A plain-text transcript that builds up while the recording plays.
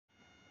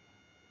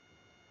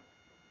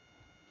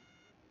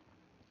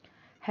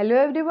Hello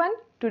everyone,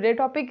 today's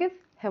topic is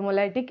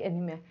hemolytic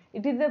anemia.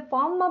 It is a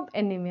form of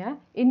anemia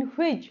in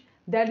which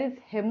there is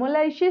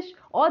hemolysis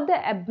or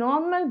the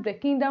abnormal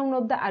breaking down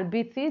of the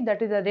RBC,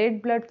 that is a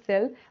red blood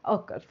cell,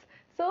 occurs.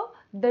 So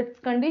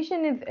that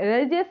condition is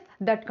arises,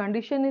 that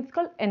condition is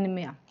called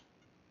anemia.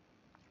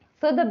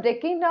 So the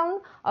breaking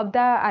down of the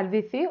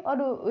RBC,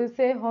 or we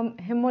say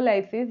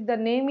hemolysis, the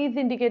name is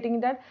indicating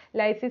that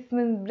lysis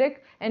means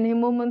break and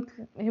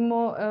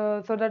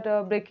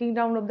breaking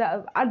down of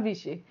the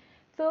RBC.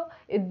 So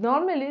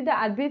normally the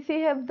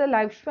RBC have the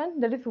lifespan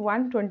that is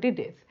 120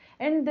 days,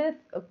 and this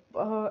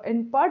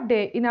in per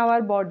day in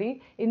our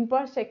body in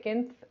per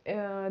seconds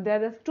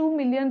there is 2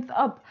 millions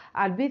of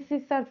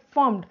RBCs are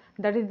formed,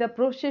 that is the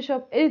process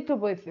of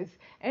erythropoiesis,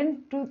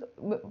 and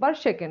per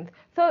second.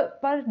 So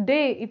per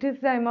day it is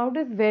the amount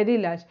is very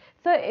large.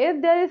 So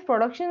if there is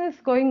production is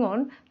going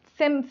on,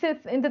 in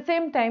the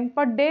same time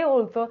per day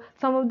also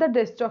some of the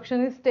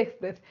destruction is takes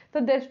place. So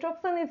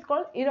destruction is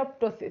called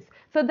erythropoiesis.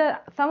 So the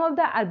some of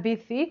the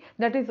RBC,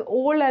 that is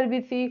old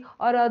RBC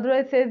or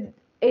otherwise says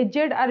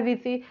aged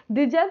RBC,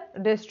 these are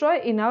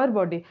destroyed in our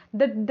body.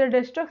 The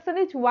destruction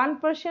is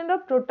 1%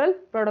 of total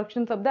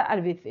productions of the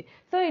RBC.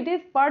 So it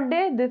is per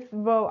day this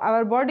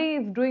our body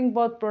is doing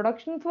both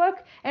productions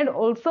work and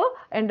also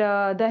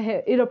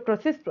the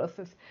erythropoiesis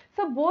process.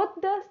 So both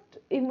the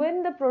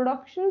when the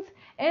productions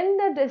and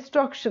the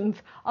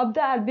destructions of the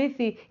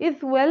RBC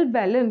is well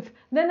balanced,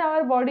 then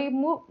our body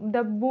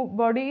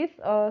body is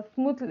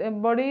smooth,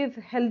 body is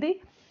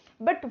healthy.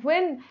 But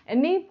when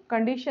any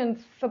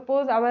conditions,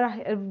 suppose our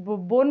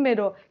bone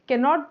marrow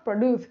cannot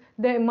produce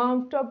the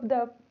amount of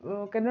the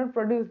cannot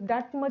produce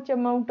that much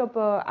amount of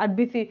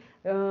RBC,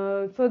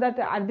 so that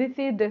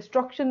RBC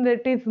destruction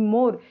rate is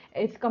more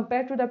as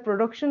compared to the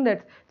production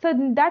rate. So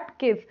in that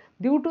case,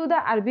 due to the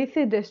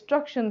RBC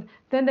destruction,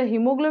 then the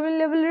hemoglobin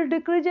level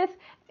decreases.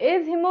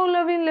 As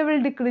hemoglobin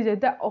level decreases,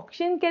 the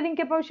oxygen carrying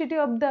capacity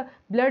of the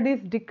blood is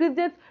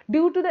decreases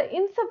due to the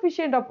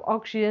insufficient of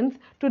oxygen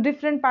to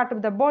different part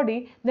of the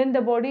body. Then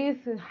the body is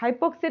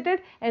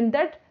hypoxicated, and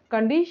that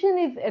condition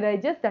is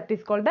arises, that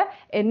is called the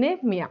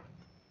anemia.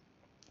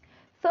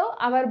 So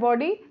our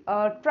body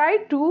try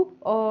to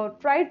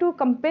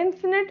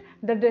compensate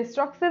the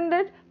destruction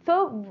rate.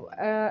 So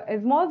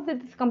as much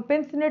it is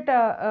compensate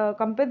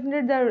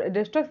the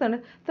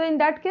destruction. So in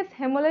that case,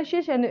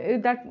 hemolysis,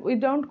 and that we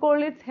don't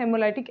call it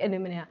hemolytic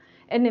anemia.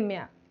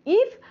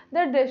 If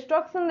the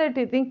destruction rate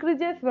is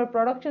increases where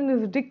production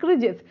is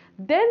decreases,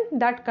 then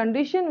that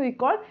condition we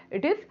call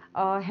it is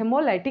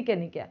hemolytic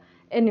anemia.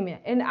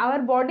 And our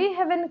body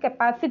have a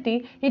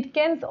capacity, it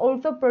can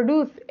also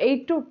produce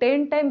 8 to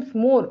 10 times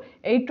more,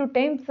 8 to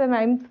 10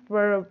 times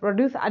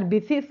produce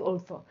RBCs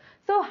also.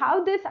 So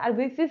how these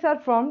RBCs are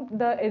formed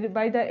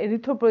by the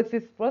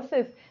erythropoiesis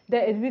process, the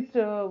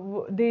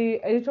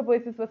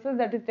erythropoiesis process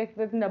that is takes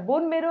place in the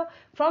bone marrow.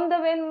 From the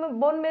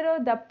bone marrow,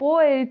 the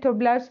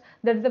pro-erythroblasts,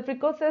 that is the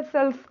precursor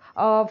cells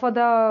for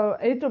the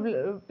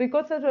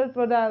precursor cells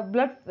for the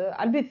blood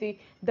RBC,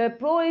 the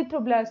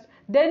pro-erythroblast,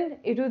 then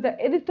it is the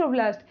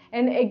erythroblast,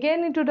 and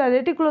again into the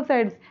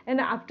reticulocytes, and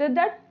after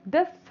that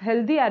the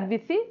healthy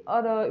RBC,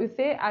 or you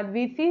say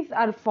RBCs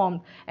are formed,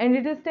 and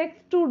it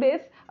takes 2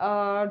 days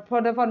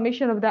for the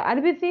formation of the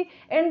RBC,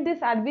 and this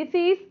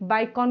RBC is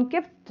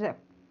biconcave.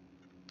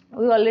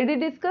 We already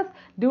discussed,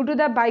 due to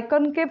the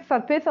biconcave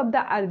surface of the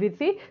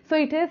RBC, so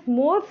it has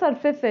more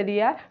surface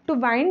area to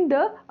bind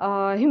the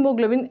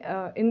hemoglobin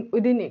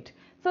within it.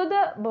 So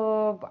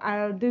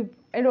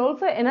and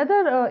also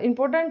another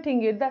important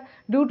thing is that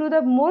due to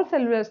the more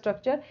cellular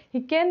structure,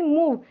 he can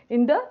move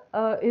in the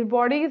his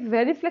body is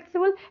very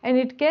flexible, and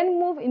it can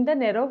move in the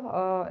narrow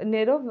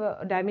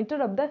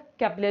diameter of the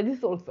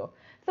capillaries also.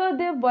 So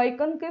the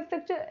biconcave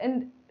structure,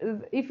 and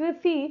if you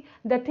see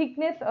the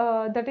thickness,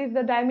 that is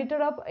the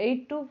diameter of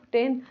 8 to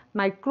 10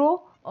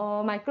 micron,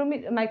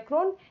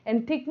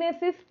 and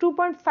thickness is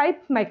 2.5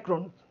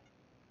 micron.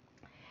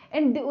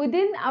 And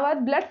within our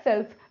blood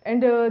cells,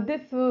 and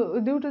this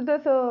due to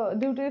this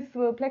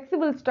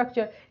flexible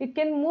structure, it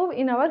can move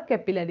in our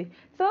capillary.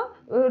 So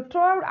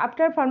throughout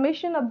after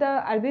formation of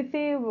the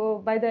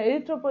RBC by the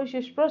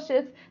erythropoiesis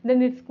process,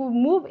 then it's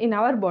move in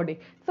our body.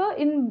 So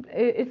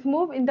it's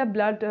move in the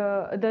blood,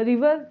 the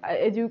river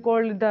as you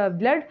call the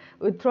blood,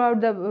 throughout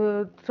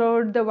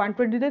the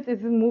 120 days it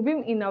is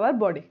moving in our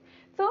body.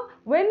 So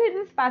when it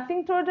is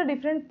passing through the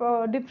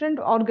different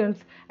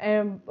organs,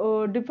 there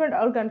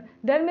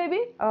may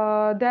be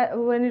that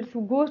when it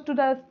goes to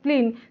the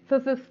spleen. So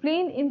the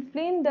spleen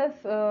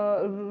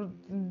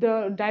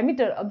the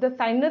diameter of the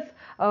sinus,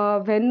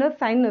 venous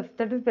sinus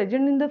that is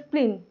present in the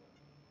spleen,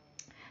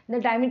 the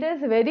diameter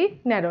is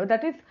very narrow,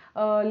 that is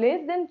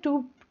less than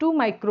 2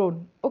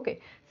 micron. Okay,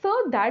 so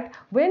that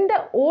when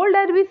the old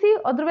RBC,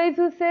 otherwise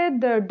you say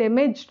the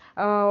damaged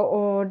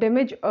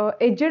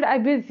aged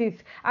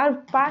RBCs are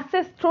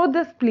passes through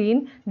the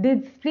spleen,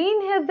 the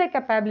spleen has the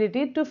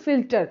capability to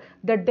filter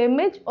the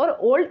damaged or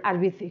old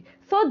RBC,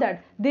 so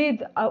that these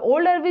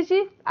old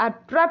RBC are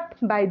trapped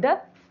by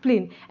the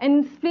spleen.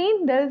 And in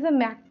spleen there is a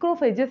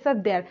macrophages are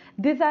there.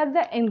 These are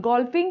the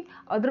engulfing,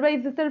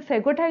 otherwise it's a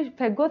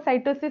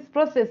phagocytosis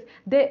process.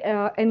 They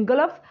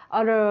engulf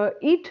or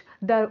eat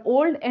the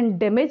old and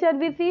damaged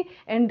RBC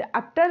and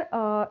after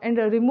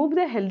remove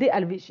the healthy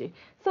RBC.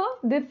 So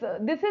this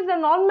is a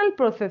normal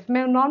process,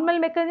 normal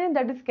mechanism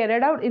that is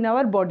carried out in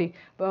our body.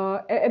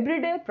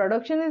 Every day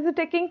production is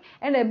taking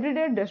and every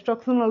day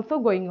destruction also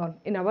going on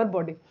in our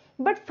body.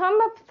 But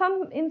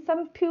in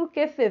some few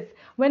cases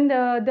when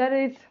there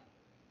is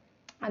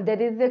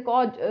a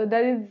cause,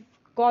 there is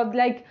cause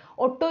like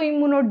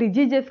autoimmune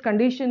diseases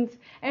conditions,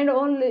 and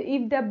only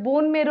if the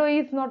bone marrow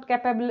is not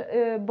capable,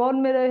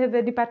 bone marrow have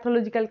very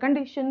pathological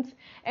conditions,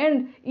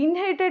 and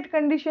inherited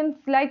conditions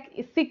like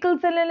sickle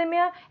cell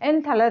anemia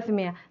and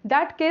thalassemia.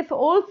 That case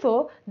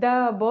also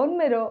the bone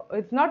marrow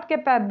is not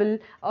capable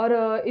or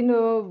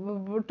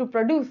to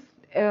produce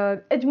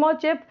as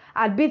much of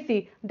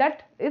RBC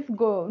that is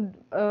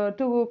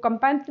to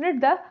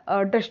compensate the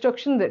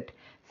destruction rate.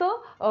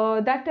 So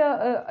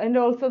and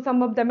also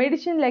some of the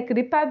medicine like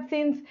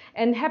rifampicin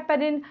and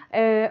heparin,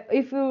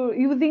 if you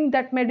using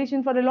that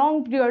medicine for a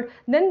long period,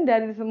 then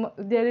there is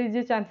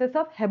a chances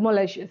of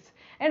hemolysis.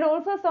 And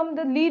also some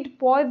the lead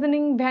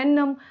poisoning,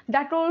 venom,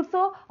 that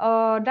also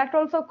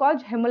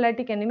cause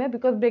hemolytic anemia,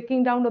 because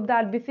breaking down of the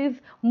RBCs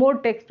more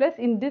takes place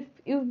in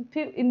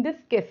this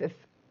cases.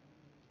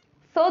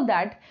 So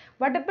that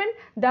what happened,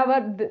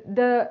 our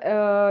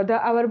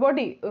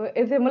body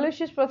as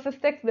hemolysis process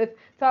takes place,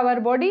 so our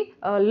body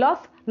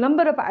lost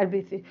number of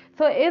RBC.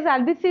 So as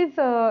RBC is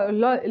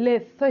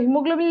less, so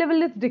hemoglobin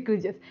level is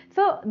decreases.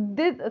 So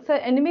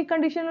anemic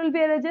condition will be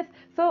arises.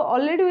 So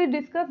already we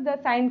discussed the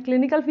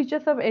clinical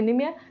features of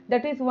anemia.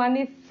 That is, one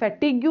is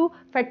fatigue.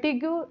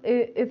 Fatigue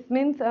it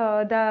means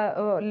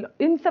the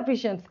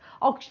insufficient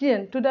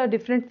oxygen to the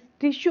different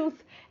tissues,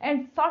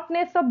 and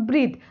shortness of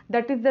breath,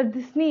 that is the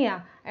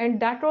dyspnea, and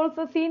that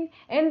also seen,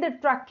 and the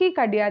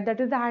tachycardia, that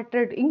is the heart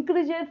rate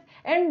increases.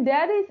 And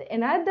there is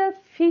another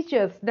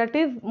features that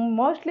is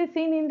mostly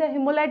seen in the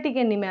hemolytic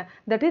anemia,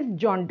 that is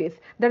jaundice,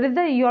 that is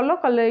the yellow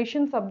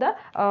colorations of the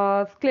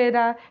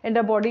sclera and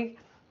the body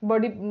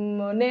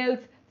nails.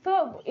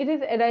 So it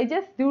is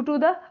arises due to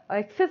the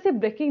excessive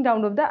breaking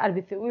down of the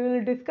RBC. We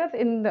will discuss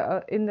in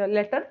the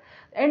later.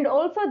 And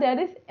also there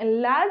is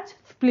enlarged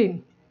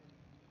spleen.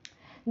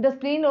 The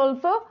spleen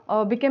also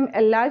became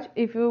enlarged.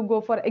 If you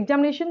go for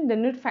examination,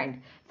 then you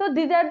find. So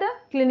these are the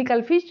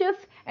clinical features,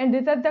 and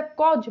these are the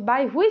cause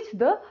by which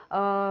the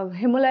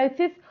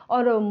hemolysis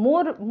or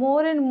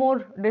more and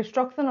more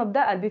destruction of the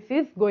RBC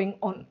is going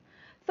on.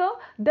 So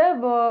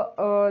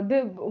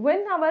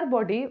when our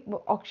body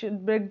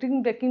oxygen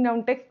breaking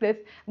down takes place,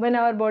 when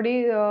our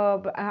body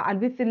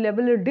RBC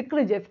level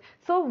decreases,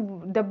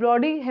 so the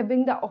body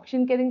having the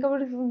oxygen carrying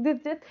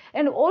capacity,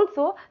 and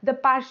also the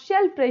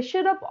partial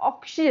pressure of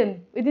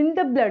oxygen within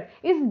the blood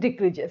is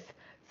decreases.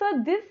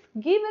 So this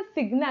give a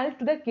signal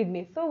to the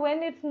kidney. So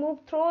when it's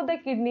moved through the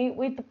kidney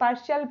with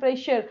partial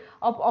pressure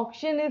of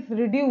oxygen is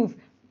reduced,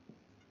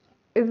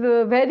 is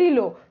very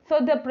low. So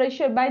the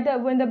pressure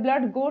when the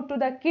blood go to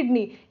the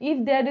kidney,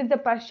 if there is the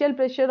partial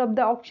pressure of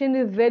the oxygen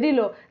is very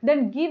low,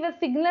 then give a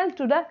signal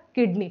to the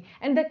kidney,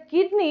 and the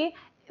kidney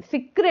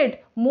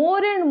secrete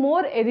more and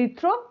more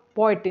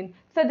erythropoietin.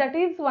 So that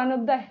is one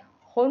of the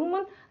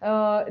hormone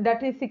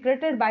that is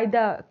secreted by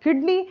the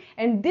kidney,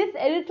 and this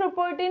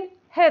erythropoietin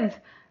helps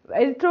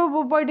that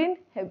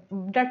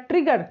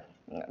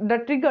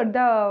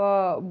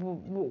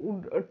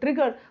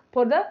trigger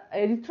for the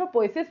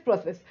erythropoiesis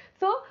process.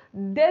 So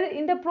there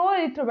in the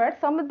pro-erythropoietin,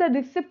 some of the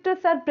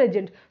receptors are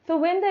present. So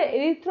when the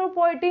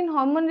erythropoietin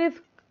hormone is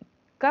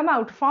come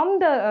out from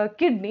the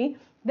kidney,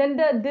 then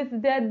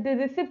the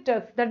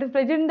receptors that is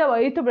present in the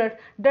erythropoietin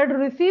that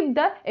receive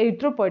the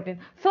erythropoietin.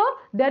 So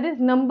there is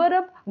number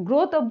of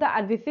growth of the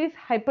RBCs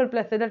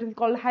hyperplasia, that is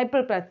called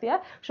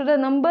hyperplasia. So the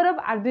number of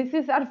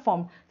RBCs are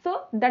formed.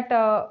 So that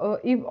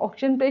if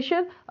oxygen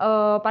pressure,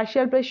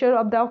 partial pressure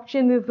of the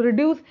oxygen is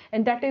reduced,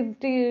 and that is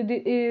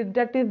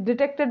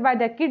detected by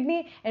the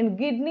kidney, and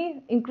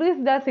kidney increase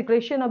the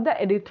secretion of the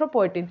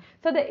erythropoietin.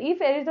 So if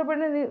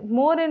erythropoietin is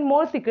more and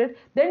more secret,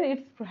 then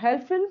it's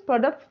helpful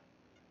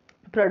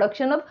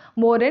production of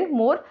more and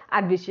more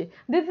RBC.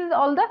 This is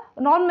all the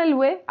normal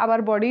way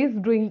our body is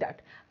doing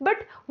that.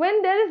 But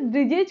when there is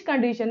disease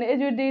condition, as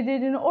we did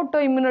in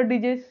autoimmune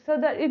disease, so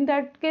that in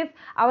that case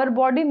our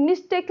body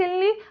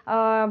mistakenly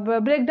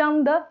break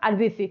down the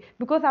RBC,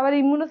 because our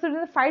immune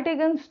system fight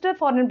against a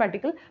foreign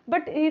particle,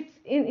 but it's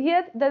in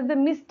here there is the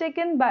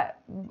mistaken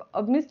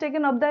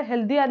of the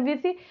healthy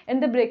RBC,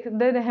 and the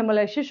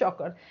hemolysis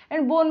occur.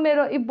 And bone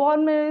marrow, if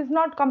bone marrow is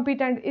not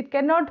competent, it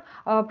cannot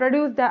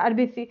produce the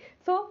RBC.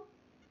 So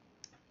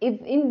if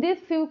in these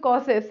few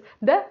causes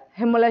the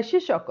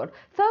hemolysis occur.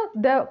 So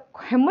the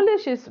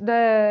hemolysis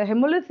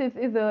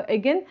is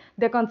again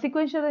the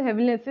consequential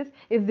hemolysis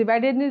is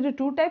divided into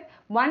two types.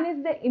 One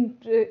is the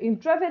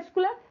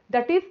intravascular,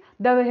 that is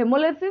the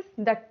hemolysis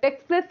that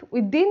takes place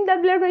within the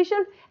blood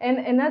vessels, and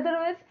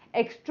another is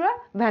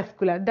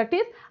extravascular, that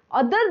is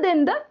other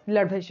than the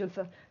blood vessels.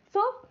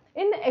 So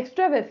in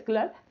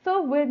extravascular,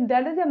 So when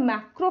there is a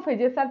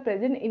macrophages are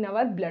present in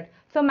our blood.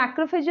 So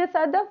macrophages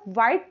are the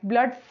white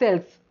blood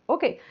cells,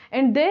 okay,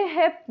 and they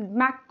have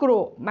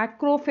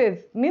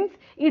macrophage means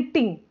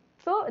eating.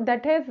 So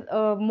that has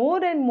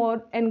more and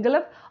more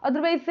engulf,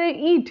 otherwise they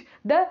eat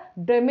the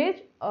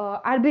damaged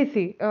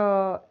RBC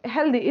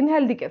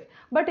healthy case.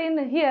 But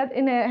in here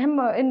in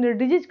a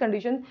disease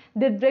condition,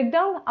 they break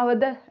down our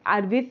the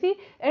RBC,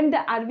 and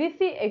the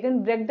RBC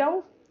again break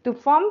down to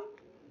form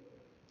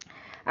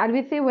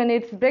RBC. When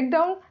it's break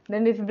down,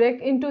 then it's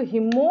break into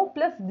hemo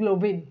plus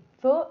globin.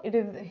 So it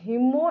is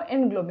hemo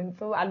and globin.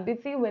 So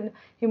RBC, when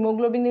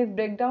hemoglobin is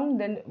break down,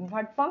 then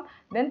what form?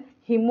 Then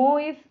hemo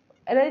is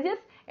arises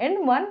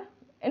and one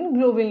and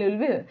globin will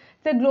be here.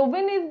 So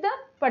globin is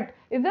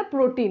the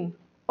protein.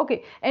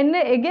 Okay, and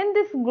again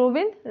this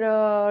globin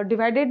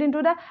divided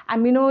into the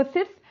amino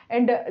acids,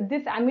 and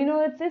these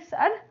amino acids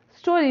are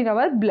stored in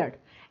our blood.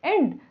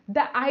 And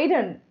the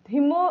iron,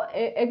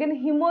 again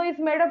hemo is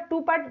made of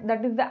two parts,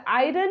 that is the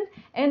iron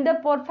and the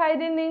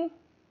protoporphyrin.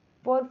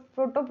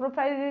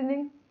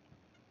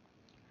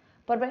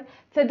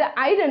 So the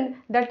iron,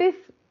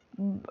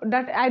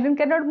 that iron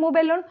cannot move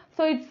alone,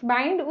 so it's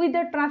bind with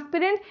the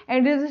transparent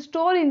and is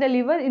stored in the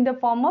liver in the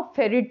form of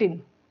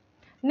ferritin.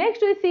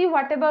 Next we see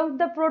what about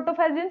the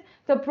protoporphyrin.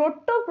 So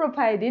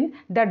protoporphyrin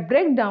that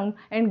break down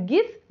and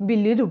gives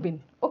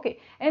bilirubin. Okay,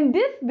 and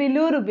this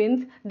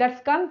bilirubins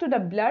that's come to the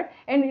blood,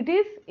 and it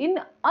is in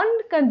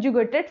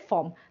unconjugated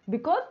form,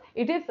 because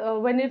it is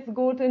when it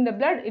goes in the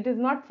blood, it is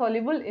not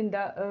soluble in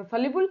the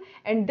soluble,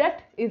 and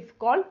that is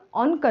called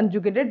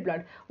unconjugated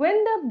blood.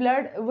 When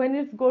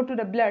it go to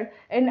the blood,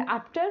 and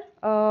after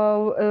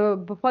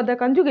for the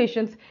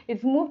conjugations,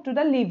 it's moved to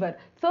the liver.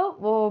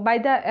 So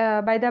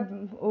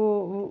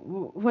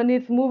when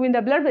it's moved in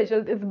the blood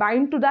vessels, it's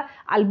bind to the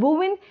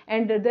albumin,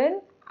 and then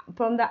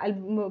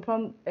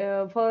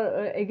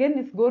again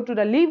it's go to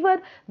the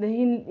liver.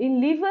 In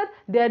liver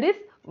there is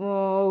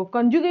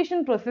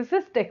conjugation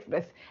processes takes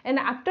place, and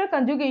after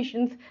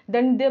conjugations,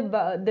 then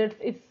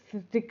it's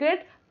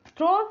secret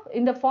through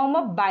in the form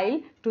of bile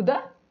to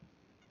the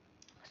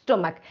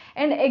stomach,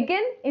 and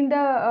again in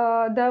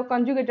the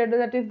conjugated,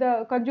 that is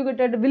the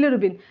conjugated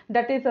bilirubin,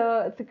 that is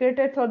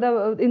secreted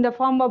in the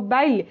form of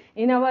bile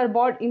in our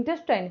body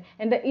intestine,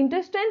 and the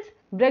intestines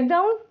break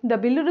down the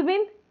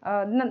bilirubin.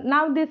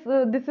 Now this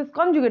is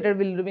conjugated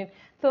bilirubin.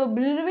 So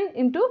bilirubin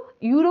into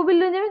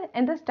urobilirubin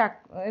and the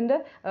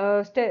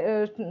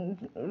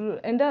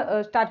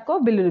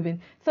statcobilirubin.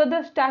 So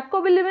the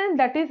statcobilirubin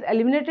that is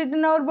eliminated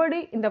in our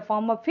body in the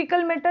form of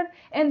fecal matter,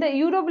 and the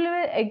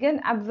urobilirubin again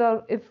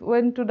absorbed, it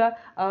went to the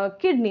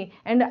kidney,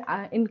 and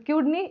in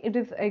kidney it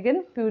is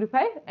again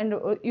purified, and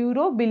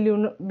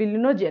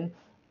urobilinogen.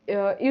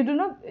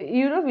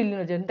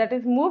 Urobilinogen that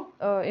is moved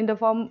in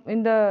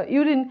the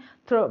urine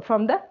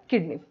from the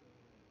kidney.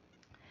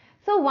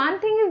 So one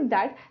thing is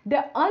that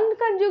the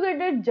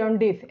unconjugated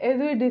jaundice, as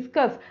we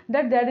discussed,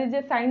 that there is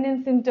a sign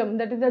and symptom,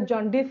 that is the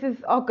jaundice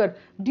is occur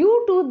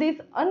due to this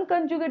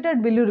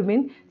unconjugated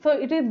bilirubin. So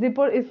it is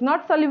it's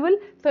not soluble,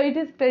 so it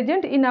is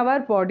present in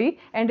our body,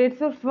 and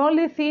it's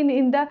only seen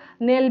in the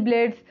nail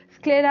blades,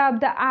 sclera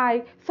of the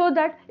eye, so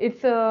that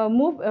it's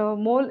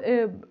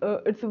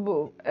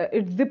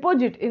it's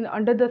deposit in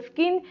under the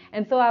skin,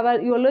 and so our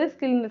yellowish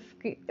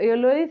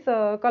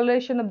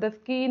coloration of the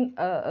skin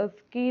of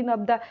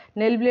the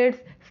nail blades,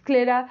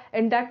 sclera,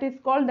 and that is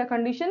called the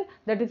condition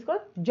that is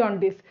called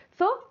jaundice.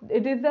 So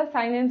it is the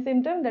sign and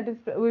symptom that is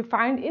we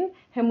find in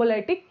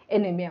hemolytic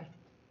anemia.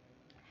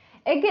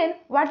 Again,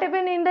 what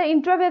happen in the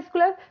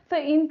intravascular? So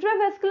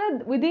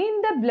intravascular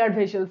within the blood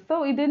vessels.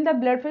 So within the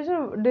blood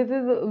vessel, this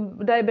is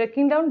the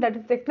breaking down that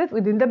is takes place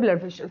within the blood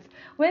vessels.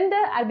 When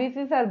the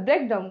RBCs are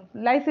break down,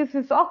 lysis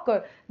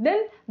occur,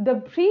 then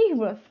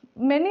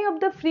many of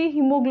the free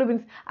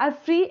hemoglobins are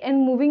free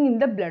and moving in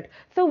the blood.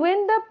 So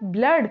when the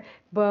blood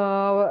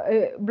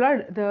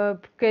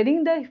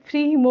carrying the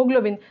free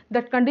hemoglobin,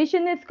 that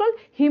condition is called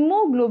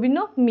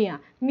hemoglobinemia.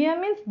 Mia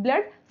means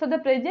blood, so the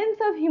presence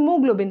of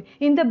hemoglobin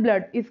in the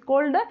blood is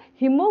called the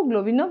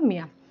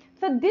hemoglobinemia.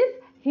 So this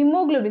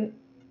hemoglobin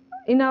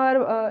in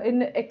our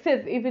in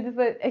excess, if it is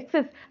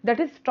excess, that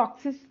is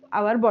toxic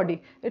our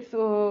body. It's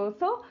to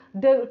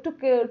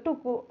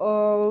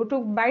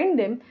bind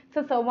them.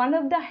 So one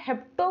of the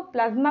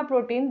heptoplasma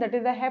protein, that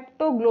is the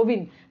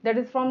heptoglobin, that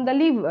is from the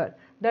liver,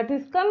 that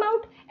is come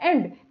out,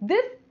 and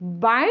this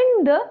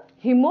bind the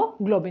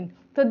hemoglobin.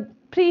 So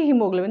free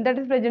hemoglobin that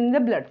is present in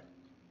the blood.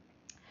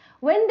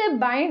 When they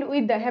bind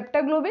with the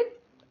heptoglobin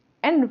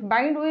and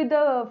bind with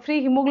the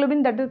free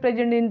hemoglobin that is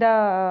present in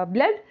the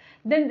blood,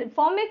 then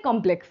form a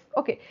complex.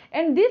 Okay,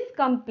 and this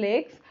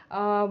complex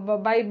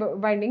by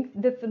binding,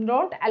 this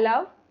don't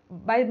allow,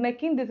 by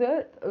making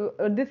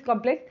this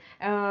complex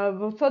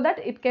so that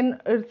it can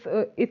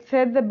it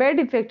has the bad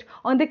effect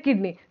on the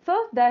kidney.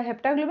 So the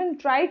heptoglobin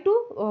try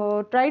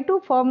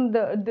to form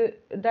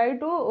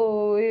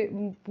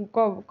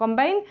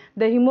combine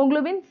the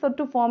hemoglobin, so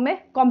to form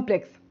a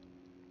complex.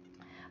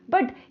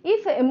 But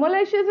if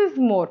hemolysis is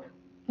more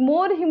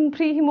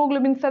free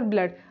hemoglobins are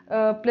blood,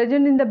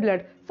 present in the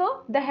blood.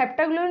 So the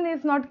heptaglobin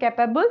is not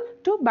capable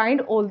to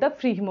bind all the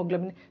free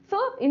hemoglobin. So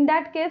in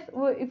that case,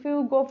 if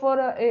you go for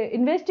a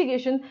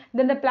investigation,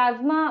 then the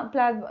plasma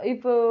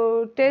if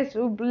test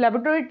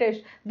laboratory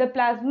test, the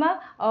plasma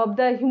of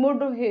the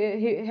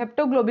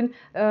heptoglobin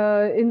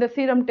in the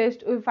serum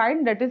test, we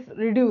find that is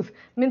reduced,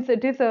 means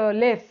it is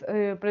less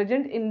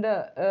present in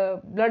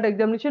the blood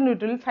examination,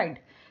 it will find.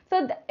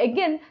 So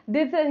again,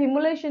 these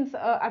hemolysations,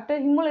 after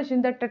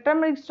hemolysation, the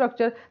tetrameric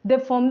structure, they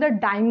form the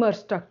dimer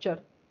structure,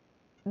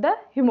 the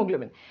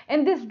hemoglobin,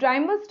 and this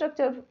dimer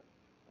structure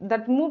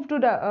that move to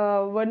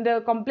the when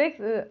the complex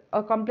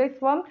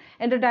form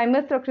and the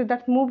dimer structure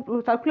that move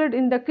to circulate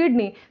in the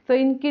kidney. So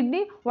in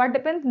kidney, what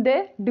happens?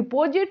 They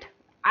deposit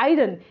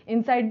iron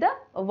inside the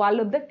wall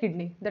of the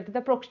kidney, that is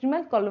the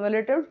proximal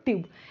convoluted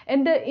tube,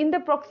 and in the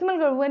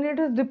proximal, when it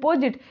is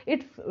deposit,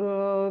 it's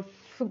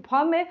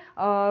form a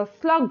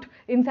slugged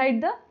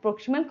inside the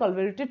proximal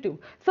convoluted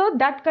tube. So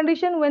that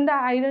condition, when the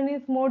iron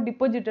is more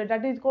deposited,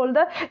 that is called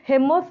the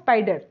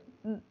hemospider,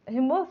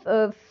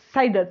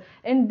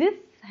 and this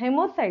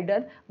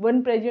hemosider,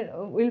 when present,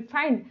 will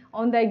find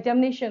on the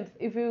examinations.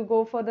 If you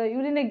go for the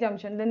urine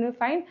examination, then you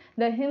find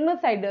the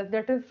hemosiders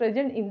that is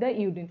present in the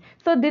urine.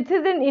 So this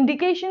is an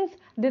indications,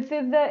 this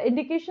is the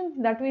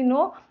indication that we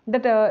know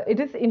that it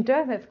is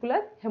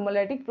intravascular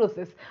hemolytic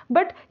process.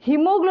 But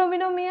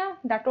hemoglobinemia,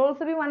 that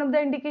also be one of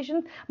the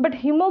indications, but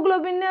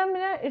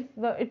hemoglobinemia, it's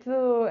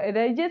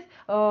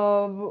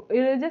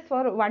erases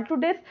for 1 to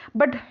 2 days,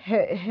 but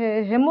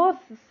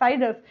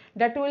hemosiders,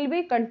 that will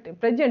be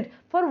present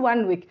for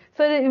 1 week.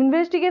 So the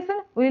investigation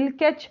will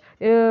catch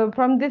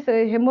from this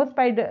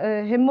hemosider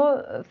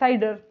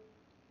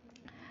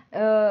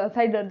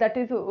that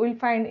is will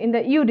find in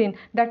the urine.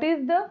 That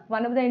is the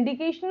one of the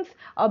indications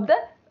of the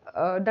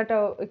that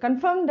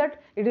confirm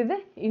that it is a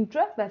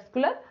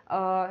intravascular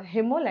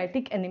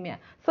hemolytic anemia.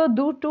 So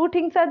two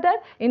things are there.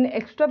 In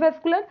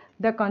extravascular,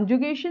 the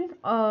conjugation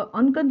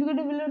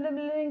unconjugated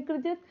bilirubin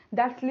increases,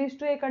 that leads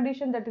to a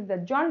condition that is the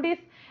jaundice,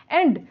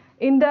 and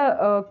in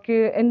the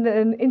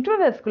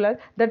intravascular,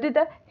 that is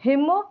the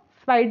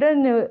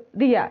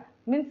hemospideruria,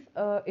 means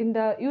in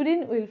the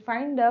urine we will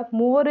find the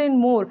more and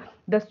more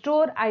the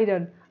stored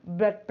iron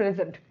blood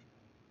present.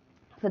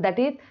 So that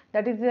is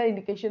the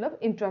indication of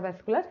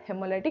intravascular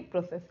hemolytic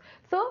process.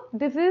 So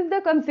this is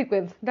the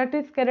consequence that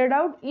is carried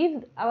out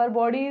if our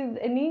body is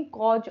any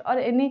cause or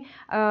any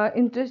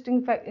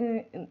interesting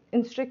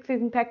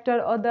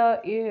factor or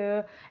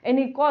the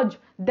any cause,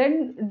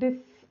 then this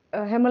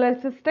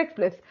hemolysis takes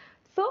place.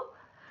 So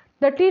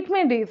the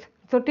treatment is,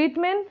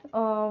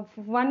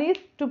 one is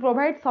to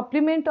provide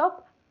supplement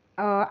of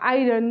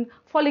iron,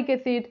 folic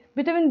acid,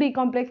 vitamin B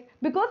complex,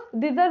 because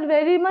these are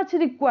very much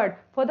required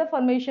for the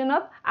formation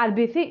of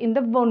RBC in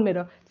the bone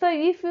marrow. So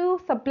if you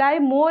supply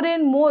more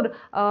and more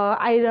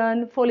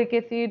iron, folic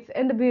acids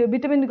and the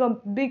vitamin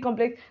B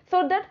complex,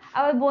 so that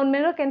our bone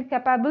marrow can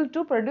capable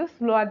to produce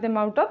large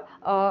amount of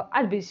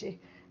RBC.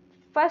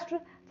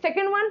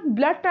 Second one,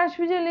 blood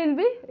transfusion will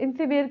be in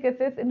severe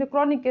cases, in the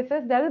chronic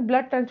cases, there is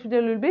blood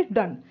transfusion will be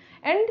done.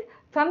 And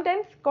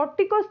sometimes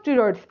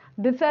corticosteroids,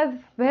 this is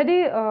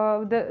very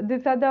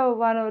these are the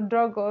one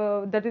drug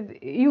that is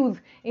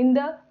used in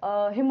the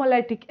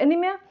hemolytic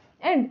anemia.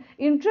 And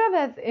we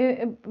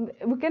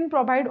can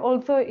provide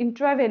also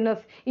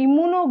intravenous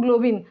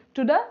immunoglobulin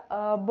to the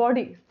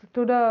body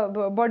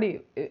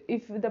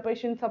if the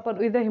patient suffer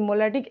with the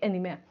hemolytic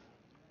anemia.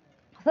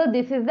 So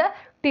this is the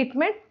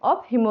treatment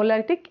of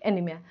hemolytic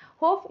anemia.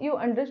 Hope you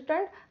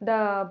understand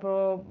the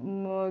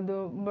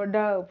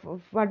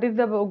what is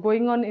the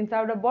going on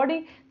inside the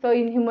body. So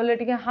in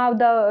hemolytic, how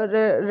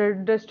the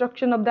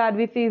destruction of the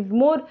RBC is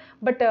more,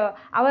 but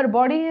our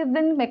body has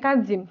then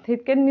mechanism.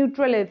 It can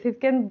neutralize, it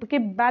can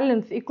keep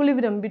balance,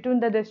 equilibrium between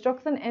the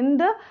destruction and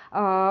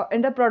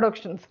the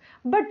productions.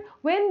 But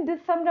when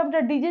this some of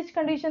the disease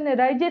condition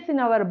arises in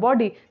our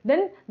body,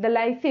 then the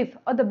lysis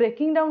or the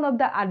breaking down of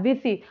the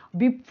RBC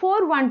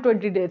before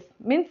 120 days,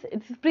 means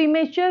it's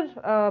premature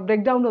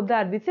breakdown of the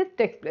RBC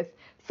takes place,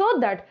 so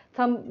that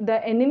the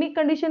anemic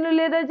condition will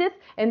arise,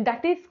 and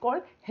that is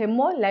called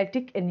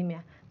hemolytic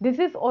anemia. This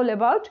is all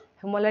about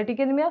hemolytic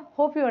anemia.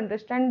 Hope you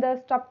understand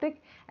the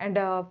topic, and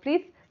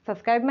please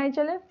subscribe my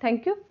channel.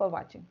 Thank you for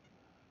watching.